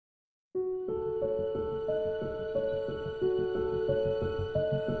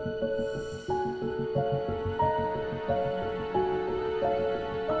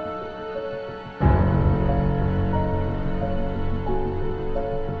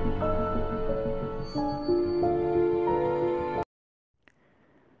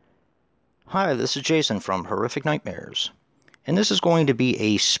Hi, this is Jason from Horrific Nightmares, and this is going to be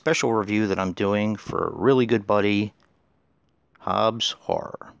a special review that I'm doing for a really good buddy, Hobbs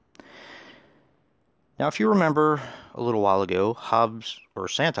Horror. Now, if you remember a little while ago,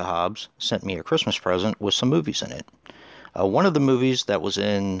 Santa Hobbs sent me a Christmas present with some movies in it. One of the movies that was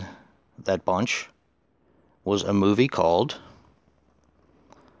in that bunch was a movie called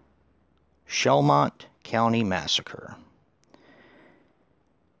Shellmont County Massacre.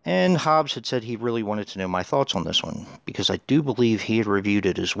 And Hobbs had said he really wanted to know my thoughts on this one, because I do believe he had reviewed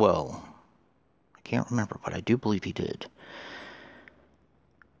it as well. I can't remember, but I do believe he did.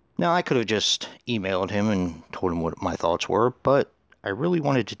 Now, I could have just emailed him and told him what my thoughts were, but I really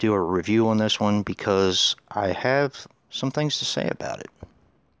wanted to do a review on this one because I have some things to say about it.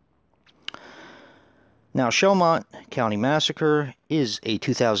 Now, Shellmont County Massacre is a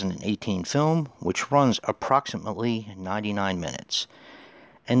 2018 film which runs approximately 99 minutes.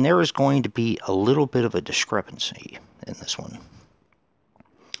 And there is going to be a little bit of a discrepancy in this one.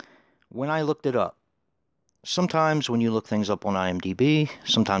 When I looked it up, sometimes when you look things up on IMDb,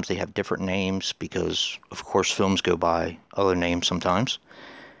 sometimes they have different names because, of course, films go by other names sometimes.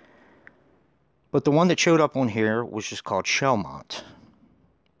 But the one that showed up on here was just called Shellmont.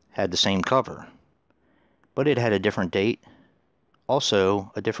 Had the same cover, but it had a different date,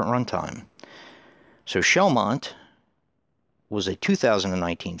 also a different runtime. So Shellmont was a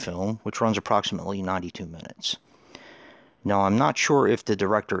 2019 film, which runs approximately 92 minutes. Now, I'm not sure if the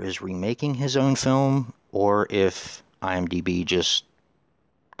director is remaking his own film, or if IMDb just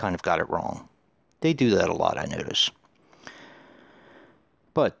kind of got it wrong. They do that a lot, I notice.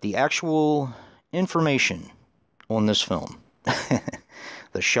 But the actual information on this film, the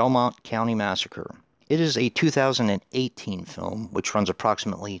Shellmont County Massacre, it is a 2018 film, which runs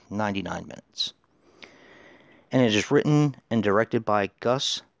approximately 99 minutes. And it is written and directed by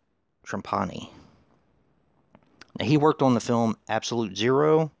Gus Trapani. Now, he worked on the film Absolute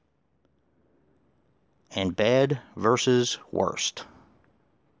Zero and Bad vs. Worst.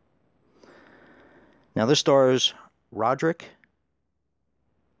 Now, this stars Roderick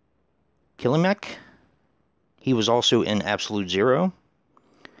Kilimek. He was also in Absolute Zero.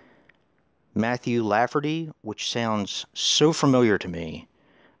 Matthew Lafferty, which sounds so familiar to me,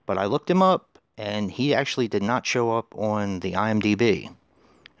 but I looked him up, and he actually did not show up on the IMDb.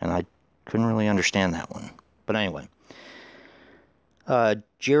 And I couldn't really understand that one. But anyway.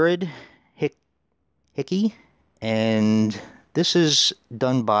 Jared Hickey. And this is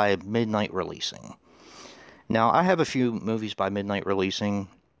done by Midnight Releasing. Now, I have a few movies by Midnight Releasing.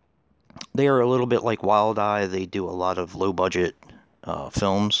 They are a little bit like Wild Eye. They do a lot of low-budget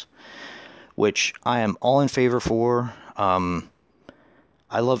films, which I am all in favor for.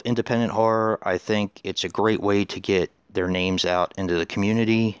 I love independent horror. I think it's a great way to get their names out into the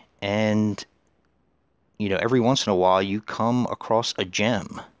community. And, you know, every once in a while you come across a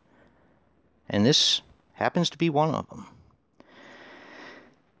gem. And this happens to be one of them.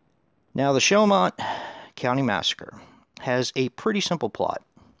 Now, the Shellmont County Massacre has a pretty simple plot.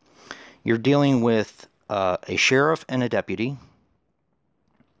 You're dealing with a sheriff and a deputy.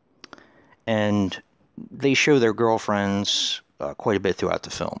 And they show their girlfriends quite a bit throughout the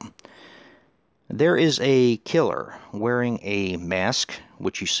film. There is a killer wearing a mask,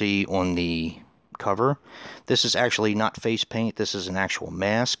 which you see on the cover. This is actually not face paint, this is an actual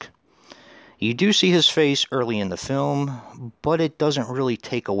mask. You do see his face early in the film, but it doesn't really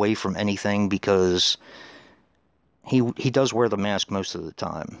take away from anything because he does wear the mask most of the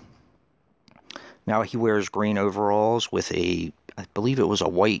time. Now, he wears green overalls with I believe it was a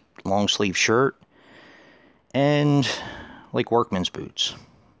white long sleeve shirt, and like workman's boots.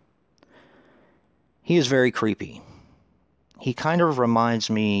 He is very creepy. He kind of reminds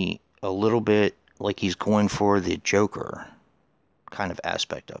me a little bit like he's going for the Joker kind of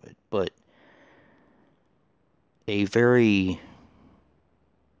aspect of it, but a very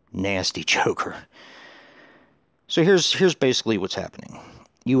nasty Joker. So here's basically what's happening.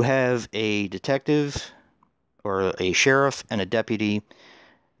 You have a detective, or a sheriff, and a deputy.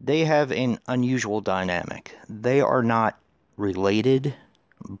 They have an unusual dynamic. They are not related,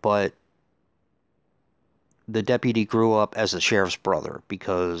 but the deputy grew up as the sheriff's brother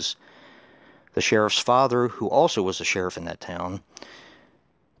because the sheriff's father, who also was a sheriff in that town,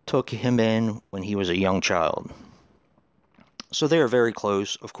 took him in when he was a young child. So they are very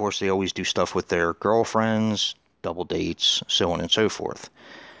close. Of course, they always do stuff with their girlfriends, double dates, so on and so forth.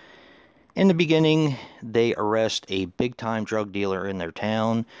 In the beginning, they arrest a big-time drug dealer in their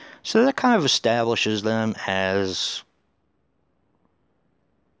town, so that kind of establishes them as,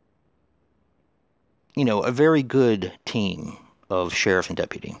 you know, a very good team of sheriff and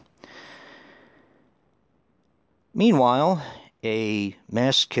deputy. Meanwhile, a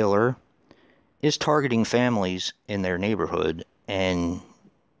mass killer is targeting families in their neighborhood and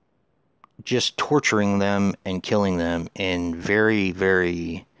just torturing them and killing them in very,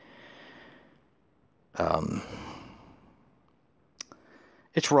 very,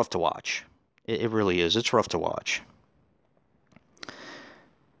 it's rough to watch. It really is. It's rough to watch.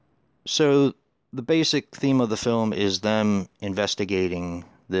 So the basic theme of the film is them investigating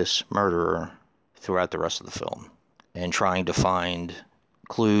this murderer throughout the rest of the film and trying to find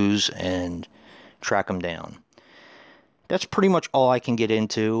clues and track them down. That's pretty much all I can get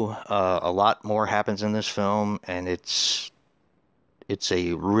into. A lot more happens in this film, and it's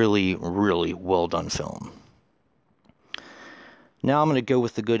a really, really well done film. Now I'm going to go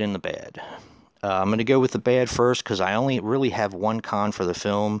with the good and the bad. I'm going to go with the bad first because I only really have one con for the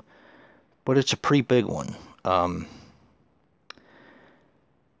film, but it's a pretty big one.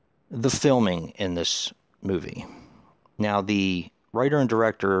 The filming in this movie. Now, the writer and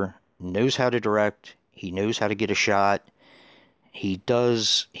director knows how to direct. He knows how to get a shot. He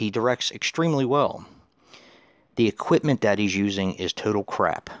directs extremely well. The equipment that he's using is total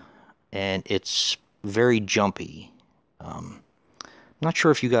crap, and it's very jumpy. I'm not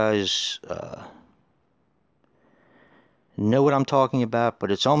sure if you guys know what I'm talking about,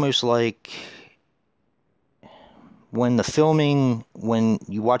 but it's almost like when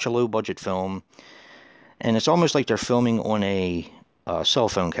you watch a low-budget film, and it's almost like they're filming on a cell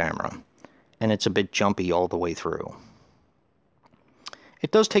phone camera, and it's a bit jumpy all the way through.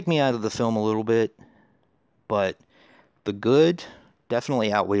 It does take me out of the film a little bit, but the good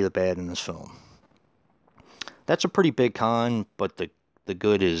definitely outweigh the bad in this film. That's a pretty big con, but the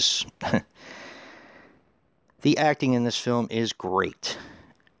good is... The acting in this film is great.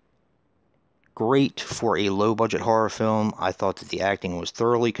 Great for a low-budget horror film. I thought that the acting was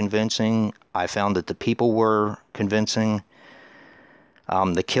thoroughly convincing. I found that the people were convincing.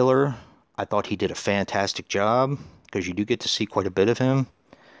 The killer, I thought he did a fantastic job, because you do get to see quite a bit of him.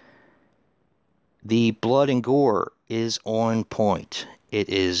 The blood and gore is on point. It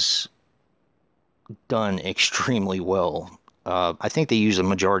is done extremely well. I think they used a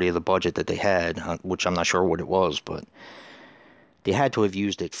majority of the budget that they had, which I'm not sure what it was, but they had to have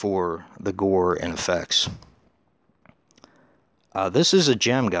used it for the gore and effects. This is a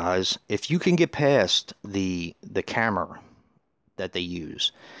gem, guys. If you can get past the camera that they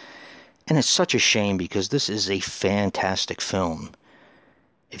use, and it's such a shame because this is a fantastic film.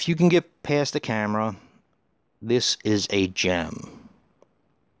 If you can get past the camera, this is a gem.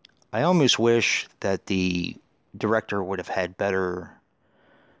 I almost wish that the director would have had better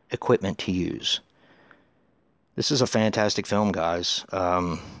equipment to use. This is a fantastic film, guys.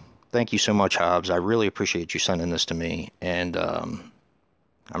 Thank you so much, Hobbs. I really appreciate you sending this to me, and I'm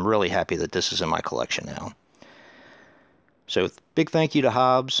really happy that this is in my collection now. So, big thank you to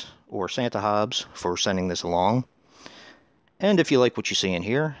Hobbs, or Santa Hobbs, for sending this along. And if you like what you see in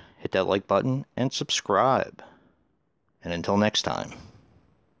here, hit that like button and subscribe. And until next time,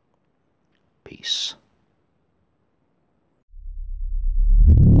 peace.